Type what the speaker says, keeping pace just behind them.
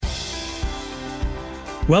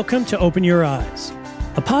Welcome to Open Your Eyes,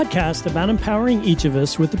 a podcast about empowering each of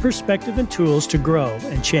us with the perspective and tools to grow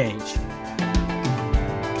and change.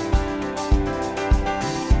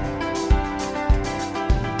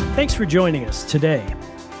 Thanks for joining us today.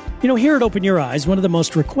 Here at Open Your Eyes, one of the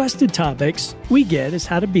most requested topics we get is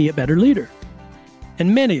how to be a better leader.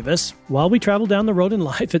 And many of us, while we travel down the road in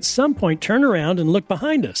life, at some point turn around and look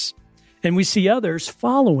behind us, and we see others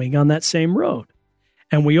following on that same road.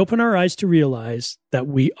 And we open our eyes to realize that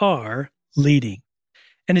we are leading.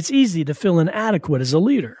 And it's easy to feel inadequate as a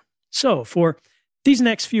leader. So for these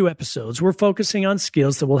next few episodes, we're focusing on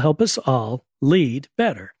skills that will help us all lead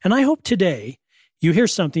better. And I hope today you hear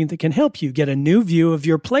something that can help you get a new view of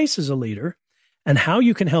your place as a leader and how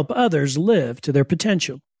you can help others live to their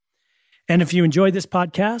potential. And if you enjoy this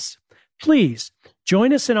podcast, please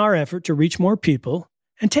join us in our effort to reach more people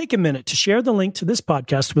and take a minute to share the link to this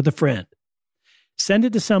podcast with a friend. Send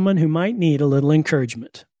it to someone who might need a little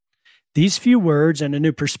encouragement. These few words and a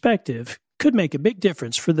new perspective could make a big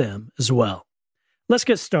difference for them as well. Let's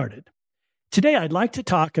get started. Today, I'd like to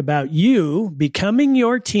talk about you becoming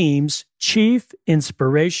your team's Chief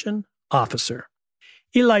Inspiration Officer.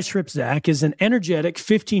 Eli Shripzak is an energetic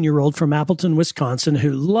 15-year-old from Appleton, Wisconsin,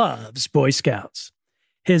 who loves Boy Scouts.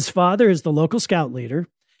 His father is the local scout leader,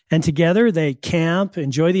 and together they camp,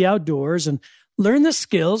 enjoy the outdoors, and learn the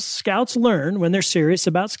skills scouts learn when they're serious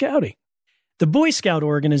about scouting. The Boy Scout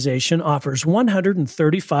organization offers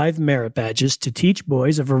 135 merit badges to teach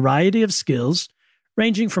boys a variety of skills,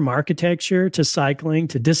 ranging from architecture to cycling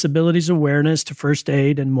to disabilities awareness to first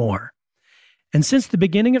aid and more. And since the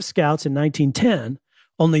beginning of Scouts in 1910,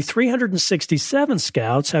 only 367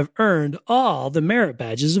 Scouts have earned all the merit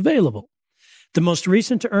badges available. The most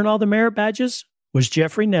recent to earn all the merit badges was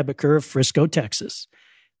Jeffrey Nebeker of Frisco, Texas.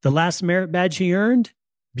 The last merit badge he earned?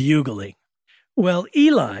 Bugling. Well,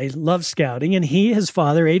 Eli loves scouting, and he, his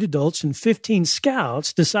father, 8 adults, and 15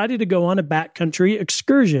 scouts decided to go on a backcountry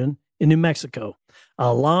excursion in New Mexico,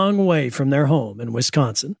 a long way from their home in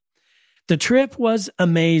Wisconsin. The trip was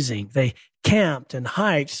amazing. They camped and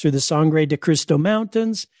hiked through the Sangre de Cristo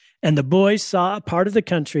Mountains, and the boys saw a part of the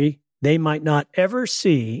country they might not ever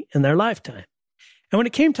see in their lifetime. And when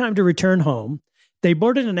it came time to return home, they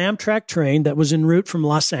boarded an Amtrak train that was en route from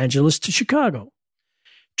Los Angeles to Chicago.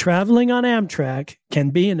 Traveling on Amtrak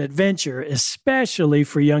can be an adventure, especially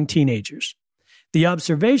for young teenagers. The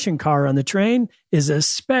observation car on the train is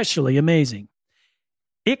especially amazing.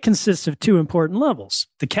 It consists of 2 important levels,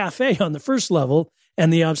 the cafe on the first level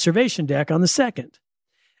and the observation deck on the second.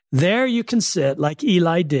 There you can sit like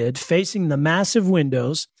Eli did, facing the massive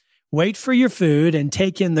windows, wait for your food, and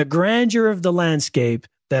take in the grandeur of the landscape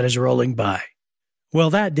that is rolling by. Well,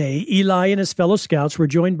 that day, Eli and his fellow scouts were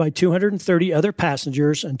joined by 230 other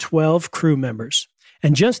passengers and 12 crew members.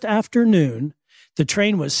 And just after noon, the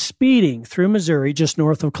train was speeding through Missouri just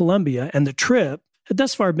north of Columbia, and the trip had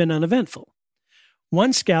thus far been uneventful.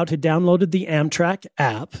 One scout had downloaded the Amtrak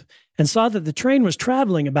app and saw that the train was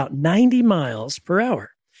traveling about 90 miles per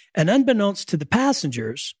hour. And unbeknownst to the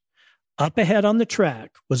passengers, up ahead on the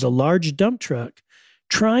track was a large dump truck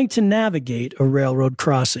trying to navigate a railroad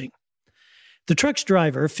crossing. The truck's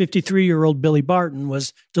driver, 53-year-old Billy Barton,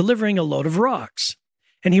 was delivering a load of rocks,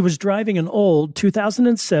 and he was driving an old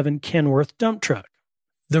 2007 Kenworth dump truck.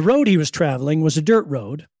 The road he was traveling was a dirt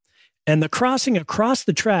road, and the crossing across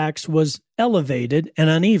the tracks was elevated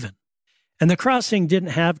and uneven. And the crossing didn't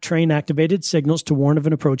have train-activated signals to warn of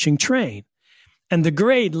an approaching train. And the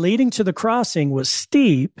grade leading to the crossing was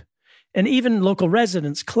steep, and even local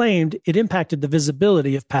residents claimed it impacted the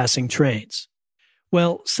visibility of passing trains.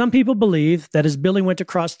 Well, some people believe that as Billy went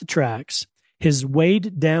across the tracks, his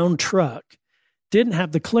weighed-down truck didn't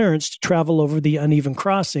have the clearance to travel over the uneven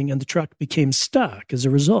crossing, and the truck became stuck as a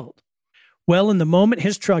result. Well, in the moment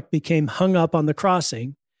his truck became hung up on the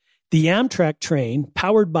crossing, the Amtrak train,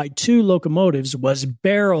 powered by 2 locomotives, was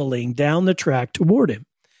barreling down the track toward him.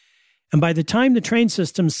 And by the time the train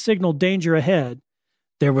system signaled danger ahead,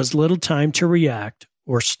 there was little time to react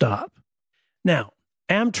or stop. Now,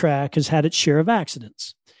 Amtrak has had its share of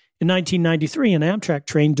accidents. In 1993, an Amtrak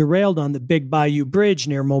train derailed on the Big Bayou Bridge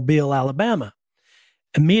near Mobile, Alabama.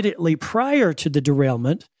 Immediately prior to the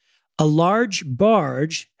derailment, a large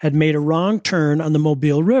barge had made a wrong turn on the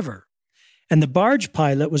Mobile River, and the barge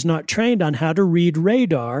pilot was not trained on how to read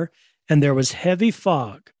radar, and there was heavy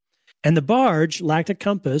fog, and the barge lacked a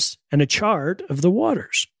compass and a chart of the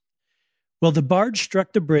waters. Well, the barge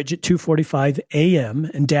struck the bridge at 2:45 a.m.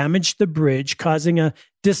 and damaged the bridge, causing a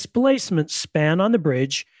displacement span on the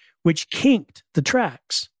bridge, which kinked the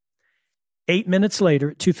tracks. 8 minutes later,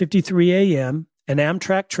 at 2:53 a.m., an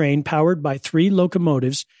Amtrak train powered by 3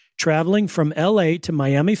 locomotives traveling from L.A. to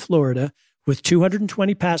Miami, Florida, with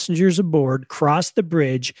 220 passengers aboard, crossed the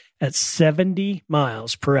bridge at 70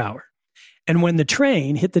 miles per hour. And when the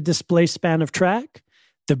train hit the displaced span of track,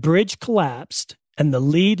 the bridge collapsed and the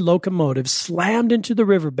lead locomotive slammed into the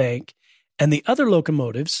riverbank, and the other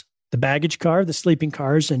locomotives, the baggage car, the sleeping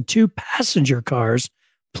cars, and 2 passenger cars,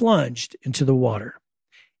 plunged into the water.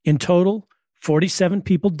 In total, 47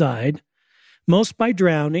 people died, most by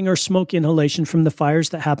drowning or smoke inhalation from the fires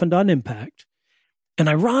that happened on impact. And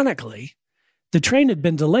ironically, the train had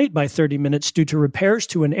been delayed by 30 minutes due to repairs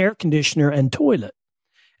to an air conditioner and toilet.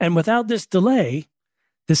 And without this delay,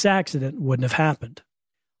 this accident wouldn't have happened.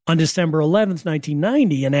 On December 11th,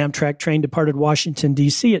 1990, an Amtrak train departed Washington,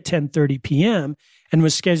 D.C. at 10:30 p.m. and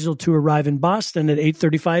was scheduled to arrive in Boston at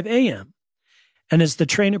 8:35 a.m. And as the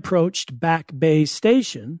train approached Back Bay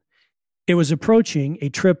Station, it was approaching a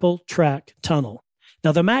triple-track tunnel.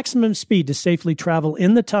 Now, the maximum speed to safely travel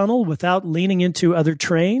in the tunnel without leaning into other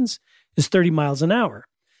trains is 30 miles an hour.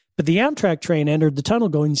 But the Amtrak train entered the tunnel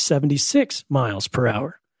going 76 miles per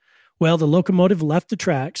hour. Well, the locomotive left the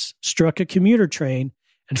tracks, struck a commuter train,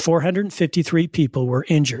 and 453 people were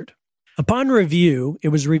injured. Upon review, it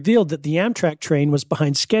was revealed that the Amtrak train was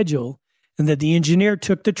behind schedule and that the engineer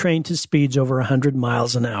took the train to speeds over 100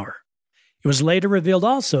 miles an hour. It was later revealed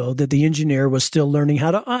also that the engineer was still learning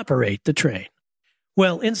how to operate the train.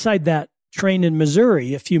 Well, inside that train in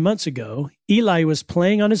Missouri a few months ago, Eli was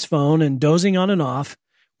playing on his phone and dozing on and off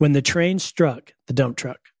when the train struck the dump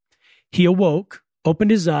truck. He awoke,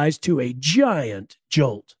 opened his eyes to a giant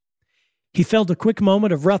jolt. He felt a quick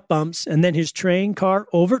moment of rough bumps, and then his train car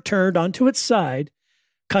overturned onto its side,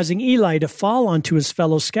 causing Eli to fall onto his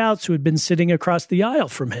fellow scouts who had been sitting across the aisle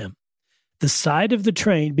from him. The side of the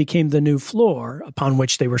train became the new floor upon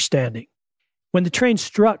which they were standing. When the train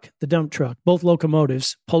struck the dump truck, both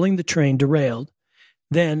locomotives pulling the train derailed.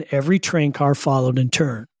 Then every train car followed in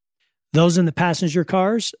turn. Those in the passenger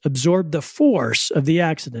cars absorbed the force of the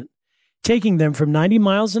accident, taking them from 90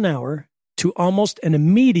 miles an hour to almost an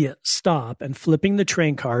immediate stop and flipping the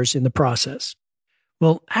train cars in the process.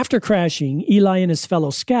 Well, after crashing, Eli and his fellow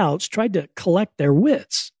scouts tried to collect their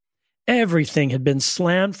wits. Everything had been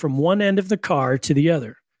slammed from one end of the car to the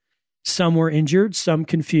other. Some were injured, some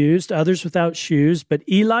confused, others without shoes, but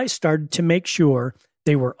Eli started to make sure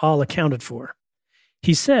they were all accounted for.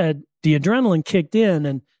 He said, the adrenaline kicked in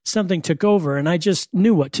and something took over, and I just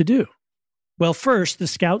knew what to do. Well, first, the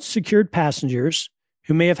scouts secured passengers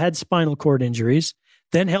who may have had spinal cord injuries,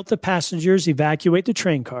 then helped the passengers evacuate the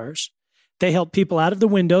train cars. They helped people out of the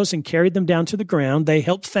windows and carried them down to the ground. They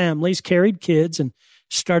helped families, carried kids, and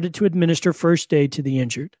started to administer first aid to the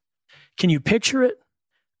injured. Can you picture it?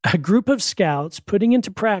 A group of scouts putting into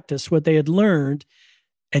practice what they had learned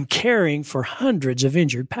and caring for hundreds of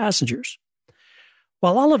injured passengers.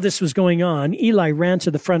 While all of this was going on, Eli ran to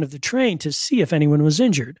the front of the train to see if anyone was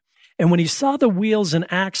injured. And when he saw the wheels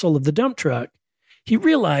and axle of the dump truck, he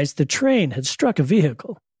realized the train had struck a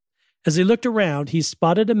vehicle. As he looked around, he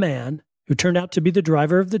spotted a man who turned out to be the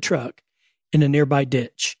driver of the truck in a nearby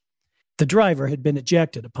ditch. The driver had been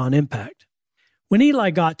ejected upon impact. When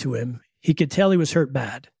Eli got to him, he could tell he was hurt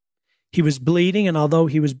bad. He was bleeding, and although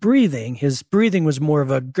he was breathing, his breathing was more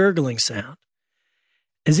of a gurgling sound.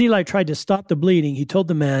 As Eli tried to stop the bleeding, he told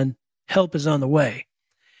the man, "Help is on the way."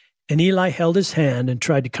 And Eli held his hand and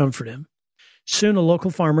tried to comfort him. Soon a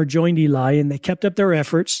local farmer joined Eli, and they kept up their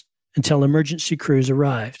efforts until emergency crews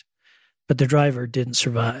arrived. But the driver didn't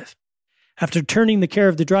survive. After turning the care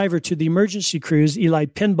of the driver to the emergency crews, Eli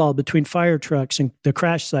pinballed between fire trucks and the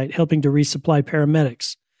crash site, helping to resupply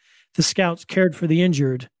paramedics. The scouts cared for the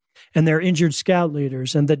injured and their injured scout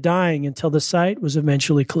leaders and the dying until the site was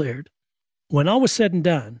eventually cleared. When all was said and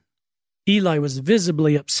done, Eli was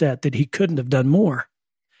visibly upset that he couldn't have done more.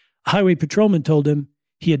 A highway patrolman told him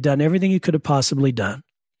he had done everything he could have possibly done.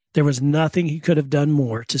 There was nothing he could have done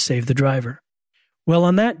more to save the driver. Well,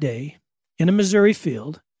 on that day, in a Missouri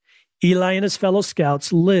field, Eli and his fellow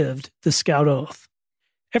scouts lived the scout oath.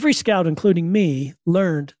 Every scout, including me,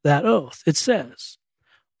 learned that oath. It says,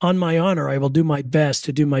 "On my honor, I will do my best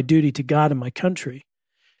to do my duty to God and my country,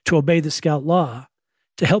 to obey the scout law,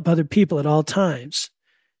 to help other people at all times,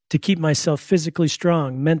 to keep myself physically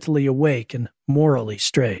strong, mentally awake, and morally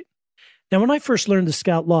straight." Now, when I first learned the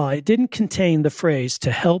scout law, it didn't contain the phrase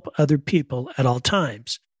 "to help other people at all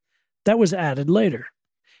times." That was added later.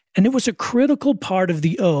 And it was a critical part of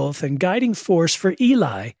the oath and guiding force for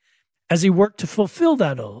Eli as he worked to fulfill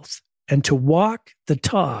that oath and to walk the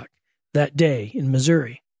talk that day in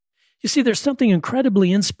Missouri. You see, there's something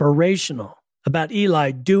incredibly inspirational about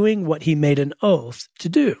Eli doing what he made an oath to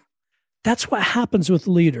do. That's what happens with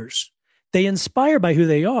leaders. They inspire by who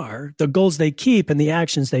they are, the goals they keep, and the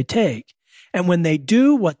actions they take. And when they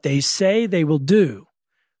do what they say they will do,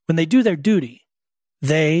 when they do their duty,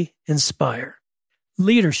 they inspire.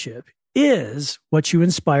 Leadership is what you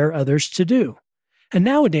inspire others to do. And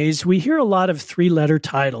nowadays, we hear a lot of three-letter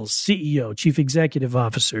titles: CEO, Chief Executive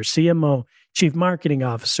Officer; CMO, Chief Marketing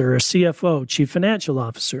Officer; or CFO, Chief Financial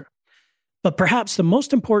Officer. But perhaps the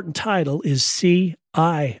most important title is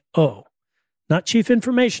CIO, not Chief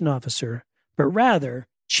Information Officer, but rather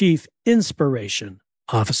Chief Inspiration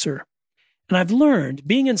Officer. And I've learned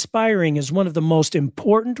being inspiring is one of the most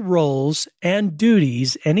important roles and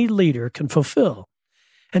duties any leader can fulfill.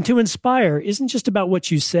 And to inspire isn't just about what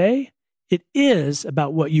you say, it is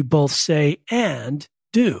about what you both say and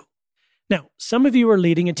do. Now, some of you are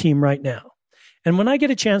leading a team right now. And when I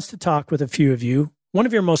get a chance to talk with a few of you, one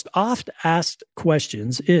of your most oft asked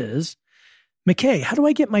questions is, McKay, how do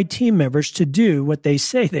I get my team members to do what they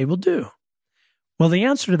say they will do? Well, the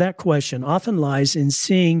answer to that question often lies in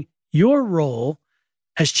seeing your role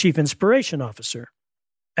as Chief Inspiration Officer,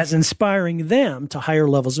 as inspiring them to higher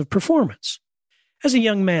levels of performance. As a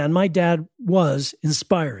young man, my dad was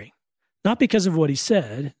inspiring, not because of what he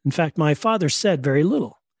said. In fact, my father said very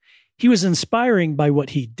little. He was inspiring by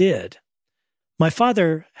what he did. My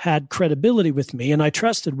father had credibility with me, and I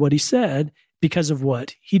trusted what he said because of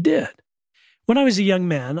what he did. When I was a young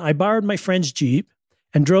man, I borrowed my friend's Jeep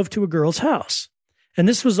and drove to a girl's house. And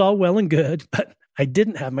this was all well and good, but I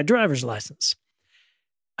didn't have my driver's license.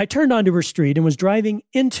 I turned onto her street and was driving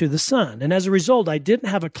into the sun. And as a result, I didn't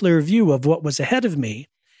have a clear view of what was ahead of me.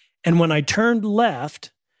 And when I turned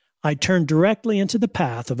left, I turned directly into the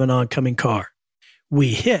path of an oncoming car. We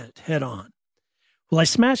hit head on. Well, I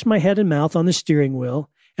smashed my head and mouth on the steering wheel,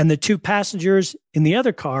 and the two passengers in the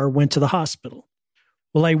other car went to the hospital.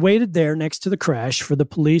 Well, I waited there next to the crash for the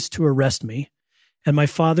police to arrest me and my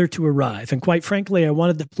father to arrive. And quite frankly, I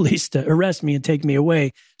wanted the police to arrest me and take me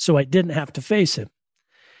away so I didn't have to face him.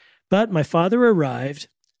 But my father arrived,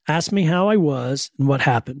 asked me how I was and what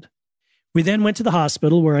happened. We then went to the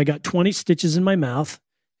hospital where I got 20 stitches in my mouth.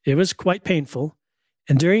 It was quite painful.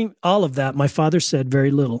 And during all of that, my father said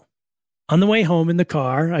very little. On the way home in the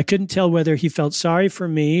car, I couldn't tell whether he felt sorry for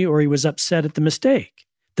me or he was upset at the mistake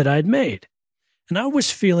that I had made. And I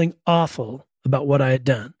was feeling awful about what I had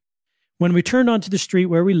done. When we turned onto the street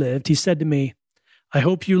where we lived, he said to me, "I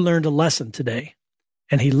hope you learned a lesson today."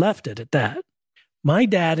 And he left it at that. My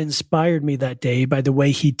dad inspired me that day by the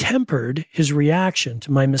way he tempered his reaction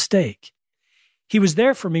to my mistake. He was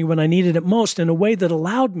there for me when I needed it most in a way that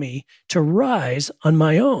allowed me to rise on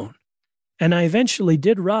my own. And I eventually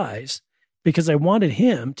did rise because I wanted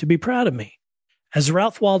him to be proud of me. As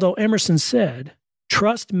Ralph Waldo Emerson said,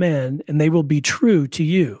 "Trust men and they will be true to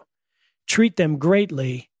you. Treat them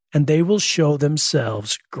greatly and they will show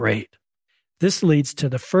themselves great." This leads to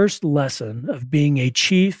the first lesson of being a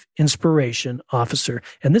Chief Inspiration Officer.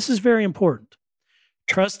 And this is very important.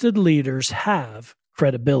 Trusted leaders have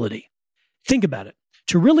credibility. Think about it.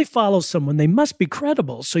 To really follow someone, they must be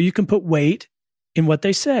credible so you can put weight in what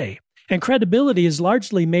they say. And credibility is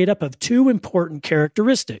largely made up of two important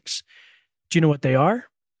characteristics. Do you know what they are?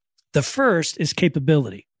 The first is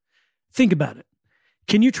capability. Think about it.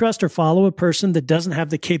 Can you trust or follow a person that doesn't have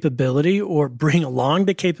the capability or bring along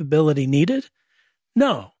the capability needed?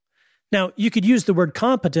 No. Now, you could use the word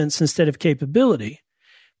competence instead of capability.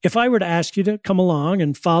 If I were to ask you to come along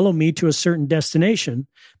and follow me to a certain destination,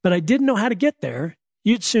 but I didn't know how to get there,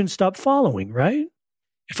 you'd soon stop following, right?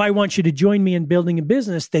 If I want you to join me in building a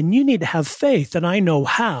business, then you need to have faith that I know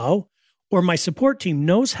how, or my support team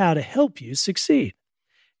knows how to help you succeed.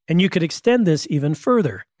 And you could extend this even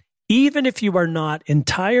further. Even if you are not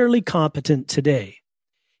entirely competent today,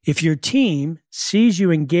 if your team sees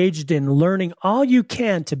you engaged in learning all you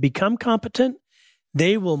can to become competent,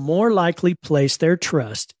 they will more likely place their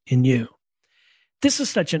trust in you. This is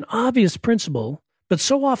such an obvious principle, but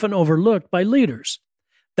so often overlooked by leaders,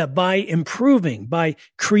 that by improving, by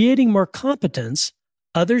creating more competence,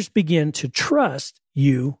 others begin to trust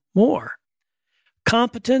you more.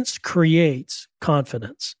 Competence creates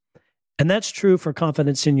confidence. And that's true for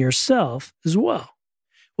confidence in yourself as well.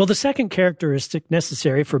 Well, the second characteristic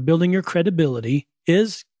necessary for building your credibility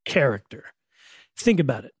is character. Think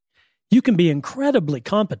about it. You can be incredibly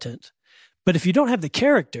competent, but if you don't have the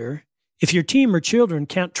character, if your team or children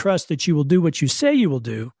can't trust that you will do what you say you will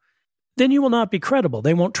do, then you will not be credible.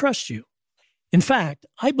 They won't trust you. In fact,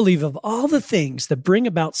 I believe of all the things that bring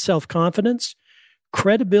about self-confidence,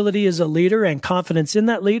 credibility as a leader and confidence in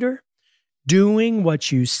that leader, doing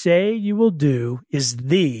what you say you will do is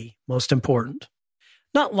the most important.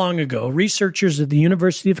 Not long ago, researchers at the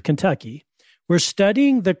University of Kentucky were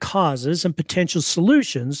studying the causes and potential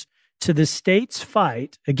solutions to the state's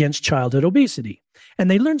fight against childhood obesity, and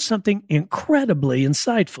they learned something incredibly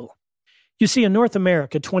insightful. You see, in North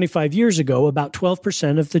America 25 years ago, about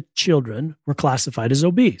 12% of the children were classified as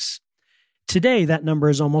obese. Today, that number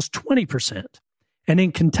is almost 20%. And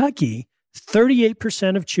in Kentucky,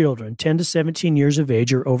 38% of children 10 to 17 years of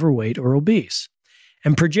age are overweight or obese.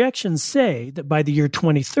 And projections say that by the year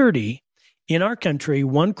 2030, in our country,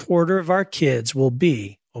 1/4 of our kids will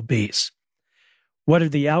be obese. What are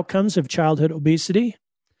the outcomes of childhood obesity?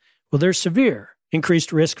 Well, they're severe.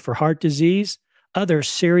 Increased risk for heart disease, other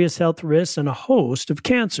serious health risks, and a host of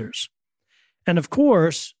cancers. And of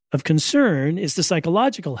course, of concern is the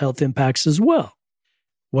psychological health impacts as well.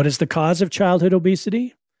 What is the cause of childhood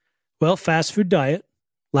obesity? Well, fast food diet,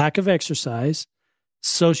 lack of exercise,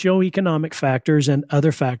 socioeconomic factors, and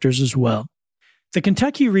other factors as well. The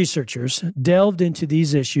Kentucky researchers delved into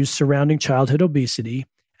these issues surrounding childhood obesity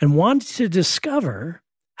and wanted to discover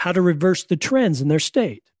how to reverse the trends in their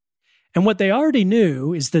state. And what they already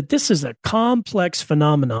knew is that this is a complex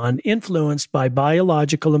phenomenon influenced by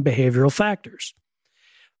biological and behavioral factors.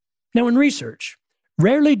 Now, in research,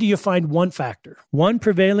 rarely do you find one factor, one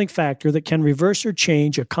prevailing factor that can reverse or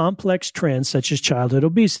change a complex trend such as childhood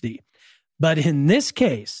obesity. But in this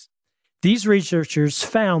case, these researchers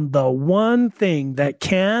found the one thing that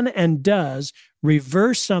can and does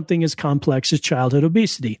reverse something as complex as childhood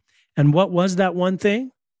obesity. And what was that one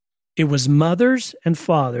thing? It was mothers and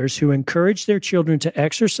fathers who encouraged their children to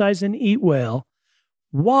exercise and eat well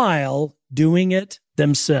while doing it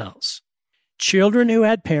themselves. Children who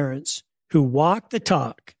had parents who walked the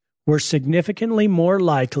talk were significantly more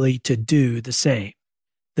likely to do the same.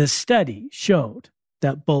 The study showed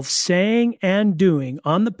that both saying and doing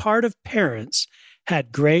on the part of parents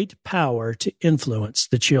had great power to influence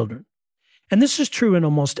the children. And this is true in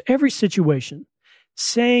almost every situation.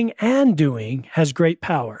 Saying and doing has great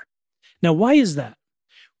power. Now, why is that?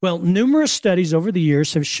 Well, numerous studies over the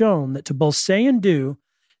years have shown that to both say and do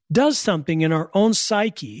does something in our own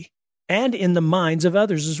psyche and in the minds of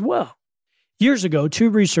others as well. Years ago, 2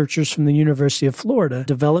 researchers from the University of Florida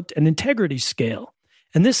developed an integrity scale,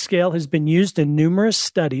 and this scale has been used in numerous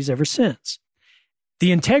studies ever since.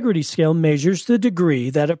 The integrity scale measures the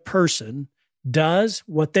degree that a person does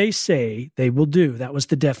what they say they will do. That was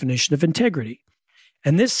the definition of integrity.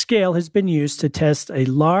 And this scale has been used to test a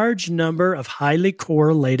large number of highly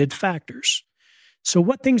correlated factors. So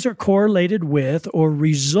what things are correlated with or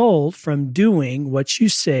result from doing what you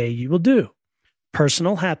say you will do?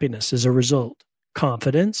 Personal happiness is a result.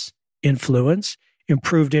 Confidence, influence,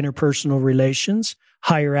 improved interpersonal relations,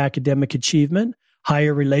 higher academic achievement,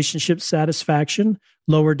 higher relationship satisfaction,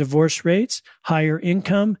 lower divorce rates, higher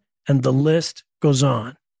income, and the list goes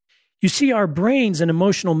on. You see, our brains and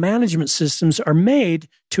emotional management systems are made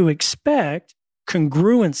to expect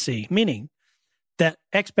congruency, meaning that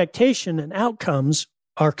expectation and outcomes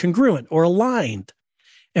are congruent or aligned.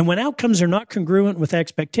 And when outcomes are not congruent with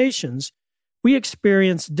expectations, we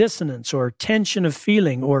experience dissonance or tension of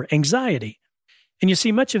feeling or anxiety. And you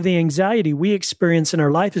see, much of the anxiety we experience in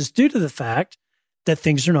our life is due to the fact that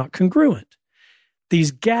things are not congruent.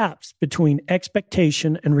 These gaps between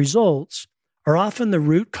expectation and results are often the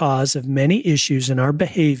root cause of many issues in our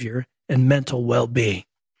behavior and mental well-being.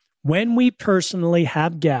 When we personally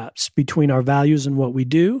have gaps between our values and what we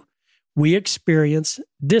do, we experience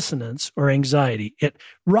dissonance or anxiety. It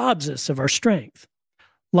robs us of our strength.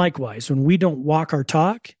 Likewise, when we don't walk our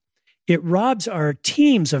talk, it robs our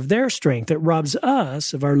teams of their strength. It robs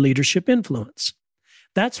us of our leadership influence.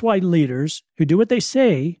 That's why leaders who do what they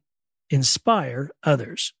say inspire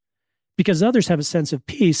others, because others have a sense of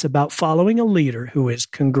peace about following a leader who is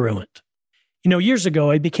congruent. Years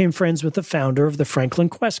ago, I became friends with the founder of the Franklin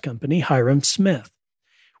Quest Company, Hyrum Smith.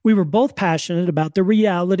 We were both passionate about the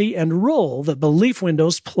reality and role that belief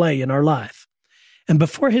windows play in our life. And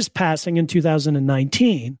before his passing in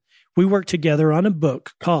 2019, we worked together on a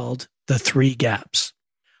book called The 3 Gaps.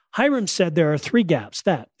 Hyrum said there are 3 gaps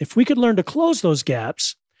that, if we could learn to close those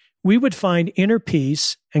gaps, we would find inner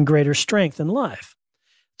peace and greater strength in life.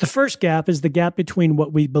 The first gap is the gap between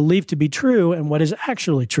what we believe to be true and what is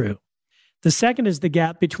actually true. The second is the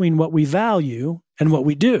gap between what we value and what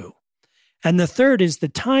we do. And the third is the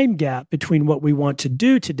time gap between what we want to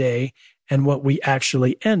do today and what we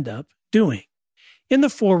actually end up doing. In the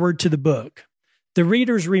foreword to the book, the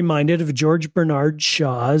reader is reminded of George Bernard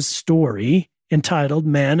Shaw's story entitled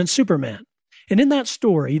Man and Superman. And in that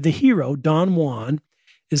story, the hero, Don Juan,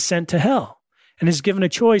 is sent to hell and is given a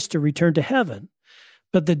choice to return to heaven.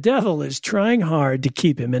 But the devil is trying hard to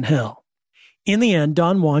keep him in hell. In the end,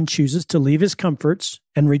 Don Juan chooses to leave his comforts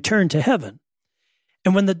and return to heaven.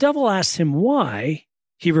 And when the devil asks him why,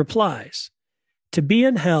 he replies, "To be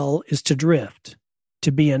in hell is to drift.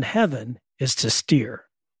 To be in heaven is to steer."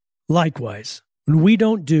 Likewise, when we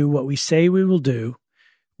don't do what we say we will do,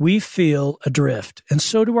 we feel adrift, and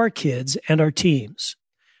so do our kids and our teams.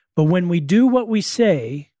 But when we do what we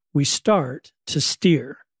say, we start to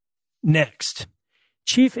steer. Next,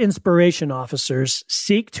 Chief Inspiration Officers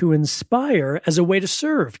seek to inspire as a way to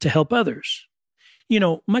serve, to help others. You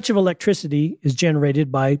know, much of electricity is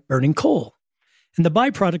generated by burning coal, and the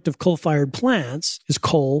byproduct of coal-fired plants is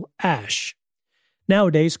coal ash.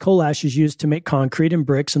 Nowadays, coal ash is used to make concrete and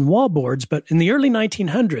bricks and wallboards, but in the early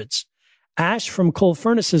 1900s, ash from coal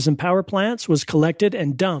furnaces and power plants was collected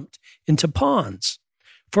and dumped into ponds.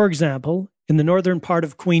 For example, in the northern part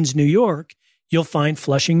of Queens, New York, you'll find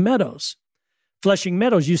Flushing Meadows. Flushing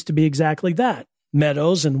Meadows used to be exactly that,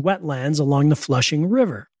 meadows and wetlands along the Flushing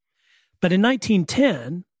River. But in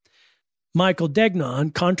 1910, Michael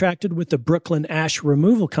Degnan contracted with the Brooklyn Ash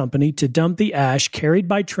Removal Company to dump the ash carried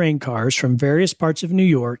by train cars from various parts of New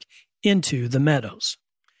York into the meadows.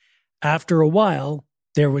 After a while,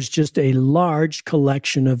 there was just a large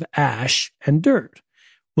collection of ash and dirt.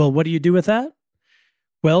 Well, what do you do with that?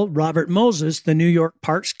 Well, Robert Moses, the New York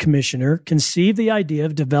Parks Commissioner, conceived the idea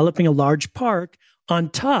of developing a large park on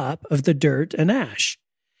top of the dirt and ash.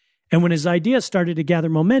 And when his idea started to gather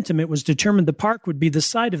momentum, it was determined the park would be the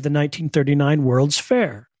site of the 1939 World's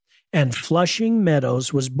Fair, and Flushing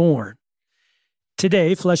Meadows was born.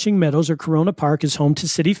 Today, Flushing Meadows, or Corona Park, is home to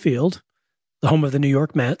Citi Field, the home of the New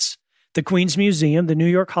York Mets, the Queens Museum, the New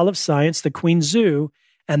York Hall of Science, the Queens Zoo,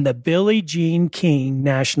 and the Billie Jean King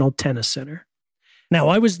National Tennis Center. Now,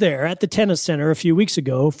 I was there at the tennis center a few weeks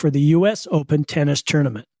ago for the U.S. Open tennis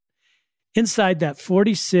tournament. Inside that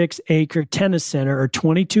 46-acre tennis center are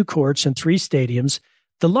 22 courts and 3 stadiums.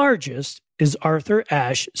 The largest is Arthur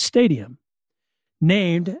Ashe Stadium,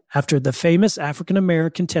 named after the famous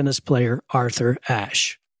African-American tennis player Arthur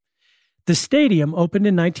Ashe. The stadium opened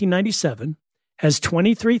in 1997, has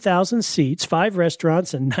 23,000 seats, 5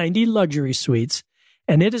 restaurants, and 90 luxury suites,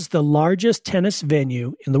 and it is the largest tennis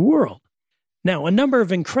venue in the world. Now, a number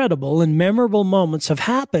of incredible and memorable moments have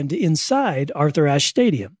happened inside Arthur Ashe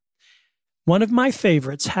Stadium. One of my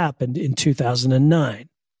favorites happened in 2009.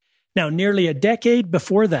 Now, nearly a decade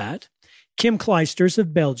before that, Kim Clijsters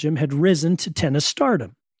of Belgium had risen to tennis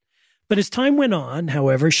stardom. But as time went on,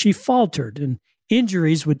 however, she faltered, and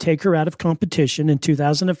injuries would take her out of competition in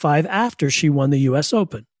 2005 after she won the U.S.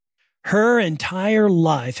 Open. Her entire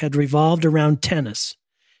life had revolved around tennis,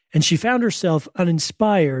 and she found herself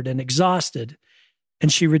uninspired and exhausted,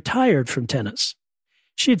 and she retired from tennis.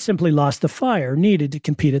 She had simply lost the fire needed to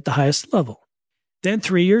compete at the highest level. Then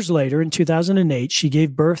 3 years later, in 2008, she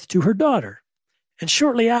gave birth to her daughter, and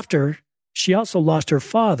shortly after, she also lost her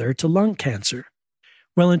father to lung cancer.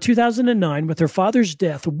 Well, in 2009, with her father's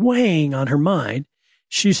death weighing on her mind,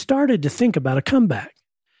 she started to think about a comeback.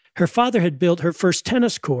 Her father had built her first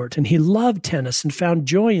tennis court, and he loved tennis and found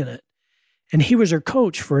joy in it. And he was her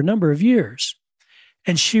coach for a number of years.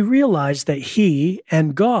 And she realized that he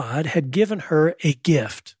and God had given her a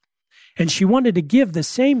gift. And she wanted to give the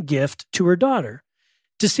same gift to her daughter,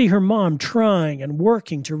 to see her mom trying and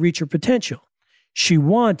working to reach her potential. She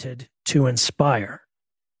wanted to inspire.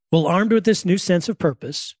 Well, armed with this new sense of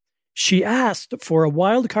purpose, she asked for a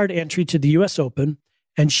wildcard entry to the U.S. Open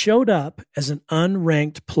and showed up as an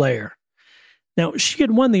unranked player. Now, she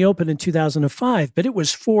had won the Open in 2005, but it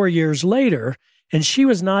was 4 years later, and she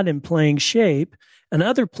was not in playing shape, and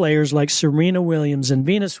other players like Serena Williams and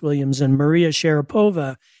Venus Williams and Maria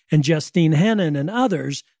Sharapova and Justine Henin and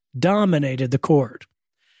others dominated the court.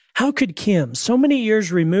 How could Kim, so many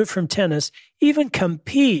years removed from tennis, even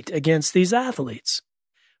compete against these athletes?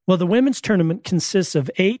 Well, the women's tournament consists of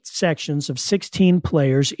 8 sections of 16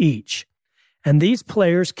 players each, and these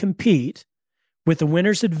players compete with the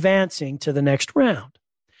winners advancing to the next round.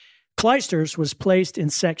 Clijsters was placed in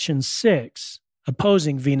Section 6,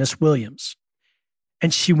 opposing Venus Williams,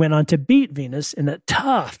 and she went on to beat Venus in a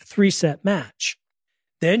tough 3-set match.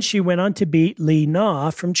 Then she went on to beat Li Na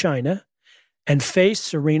from China and faced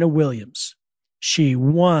Serena Williams. She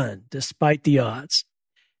won despite the odds.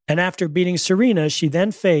 And after beating Serena, she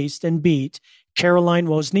then faced and beat Caroline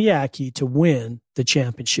Wozniacki to win the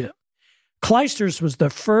championship. Clijsters was the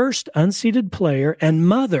first unseeded player and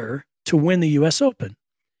mother to win the U.S. Open.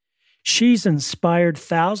 She's inspired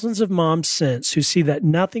thousands of moms since who see that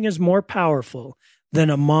nothing is more powerful than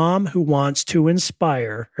a mom who wants to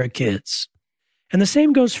inspire her kids. And the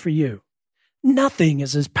same goes for you. Nothing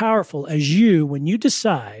is as powerful as you when you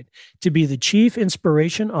decide to be the chief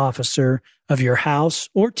inspiration officer of your house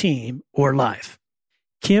or team or life.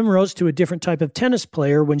 Kim rose to a different type of tennis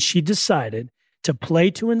player when she decided to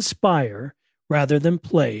play to inspire rather than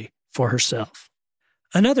play for herself.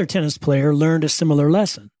 Another tennis player learned a similar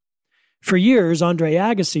lesson. For years, Andre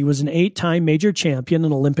Agassi was an 8-time major champion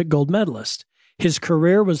and Olympic gold medalist. His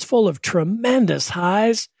career was full of tremendous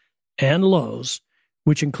highs and lows,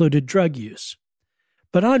 which included drug use.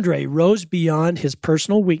 But Andre rose beyond his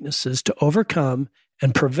personal weaknesses to overcome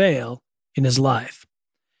and prevail in his life.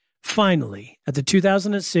 Finally, at the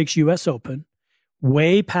 2006 U.S. Open,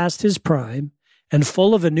 way past his prime and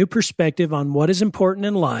full of a new perspective on what is important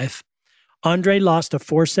in life, Andre lost a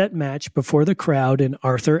 4-set match before the crowd in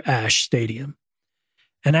Arthur Ashe Stadium.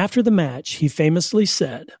 And after the match, he famously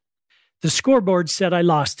said, "The scoreboard said I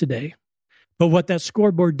lost today, but what that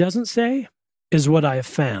scoreboard doesn't say is what I have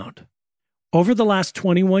found. Over the last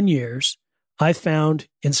 21 years, I found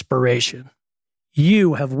inspiration.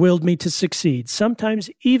 You have willed me to succeed, sometimes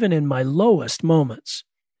even in my lowest moments.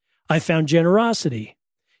 I found generosity.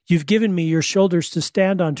 You've given me your shoulders to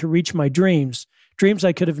stand on to reach my dreams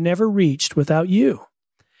I could have never reached without you.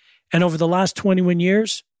 And over the last 21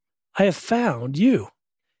 years, I have found you,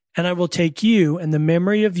 and I will take you and the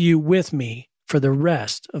memory of you with me for the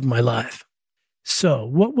rest of my life." So,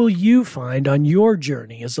 what will you find on your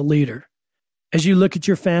journey as a leader? As you look at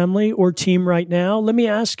your family or team right now, let me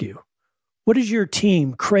ask you, what is your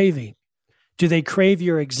team craving? Do they crave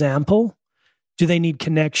your example? Do they need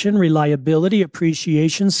connection, reliability,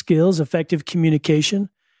 appreciation, skills, effective communication?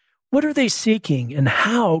 What are they seeking, and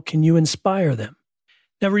how can you inspire them?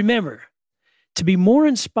 Now remember, to be more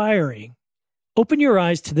inspiring, open your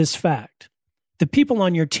eyes to this fact. The people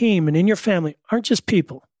on your team and in your family aren't just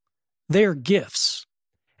people. They are gifts.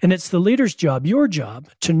 And it's the leader's job, your job,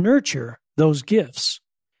 to nurture those gifts.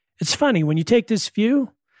 It's funny, when you take this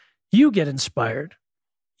view, you get inspired.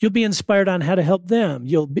 You'll be inspired on how to help them.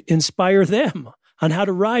 You'll inspire them on how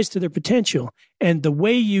to rise to their potential. And the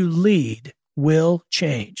way you lead will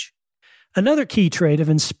change. Another key trait of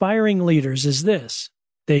inspiring leaders is this: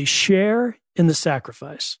 they share in the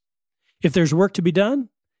sacrifice. If there's work to be done,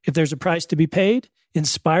 if there's a price to be paid,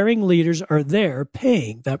 inspiring leaders are there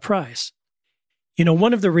paying that price. You know,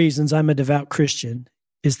 one of the reasons I'm a devout Christian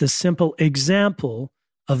is the simple example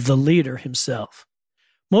of the leader himself.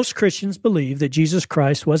 Most Christians believe that Jesus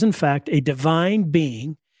Christ was in fact a divine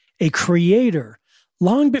being, a creator,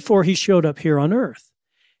 long before he showed up here on earth.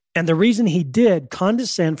 And the reason he did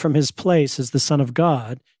condescend from his place as the Son of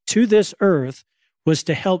God to this earth was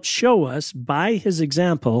to help show us by his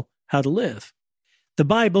example how to live. The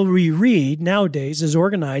Bible we read nowadays is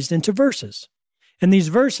organized into verses, and these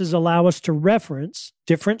verses allow us to reference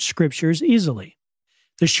different scriptures easily.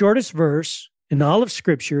 The shortest verse in all of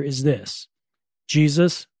Scripture is this: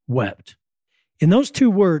 Jesus wept. In those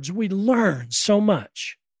 2 words, we learn so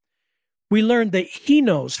much. We learn that he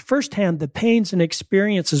knows firsthand the pains and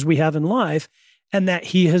experiences we have in life, and that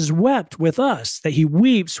he has wept with us, that he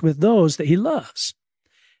weeps with those that he loves.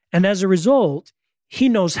 And as a result, he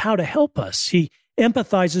knows how to help us. He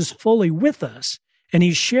empathizes fully with us, and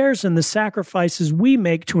he shares in the sacrifices we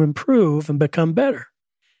make to improve and become better.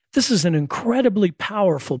 This is an incredibly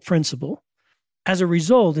powerful principle. As a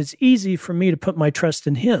result, it's easy for me to put my trust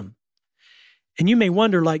in him. And you may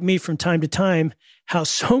wonder, like me from time to time, how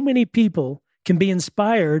so many people can be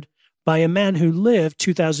inspired by a man who lived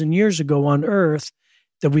 2,000 years ago on earth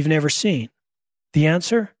that we've never seen. The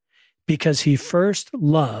answer? Because he first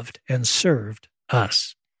loved and served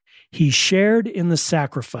us. He shared in the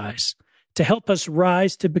sacrifice to help us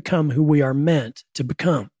rise to become who we are meant to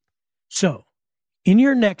become. So, in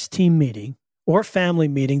your next team meeting or family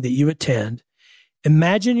meeting that you attend,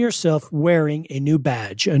 imagine yourself wearing a new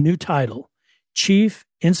badge, a new title, Chief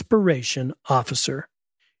Inspiration Officer.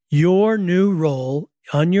 Your new role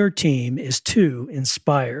on your team is to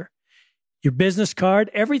inspire. Your business card,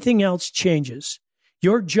 everything else changes.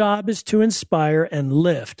 Your job is to inspire and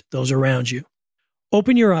lift those around you.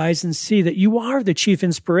 Open your eyes and see that you are the Chief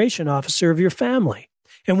Inspiration Officer of your family.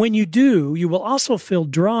 And when you do, you will also feel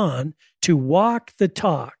drawn to walk the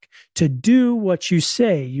talk, to do what you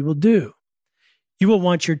say you will do. You will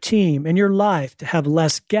want your team and your life to have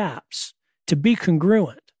less gaps, to be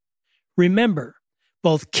congruent. Remember,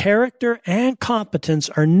 both character and competence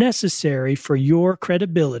are necessary for your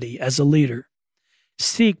credibility as a leader.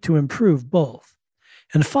 Seek to improve both.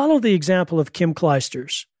 And follow the example of Kim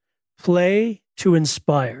Clijsters. Play to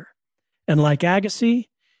inspire. And like Agassi,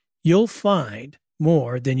 you'll find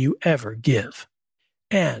more than you ever give.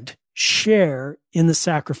 And share in the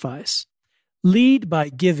sacrifice. Lead by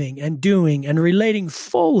giving and doing and relating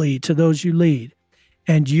fully to those you lead,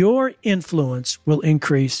 and your influence will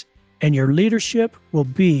increase and your leadership will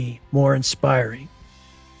be more inspiring.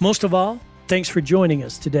 Most of all, thanks for joining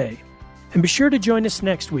us today. And be sure to join us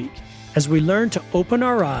next week as we learn to open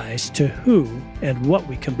our eyes to who and what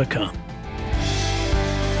we can become.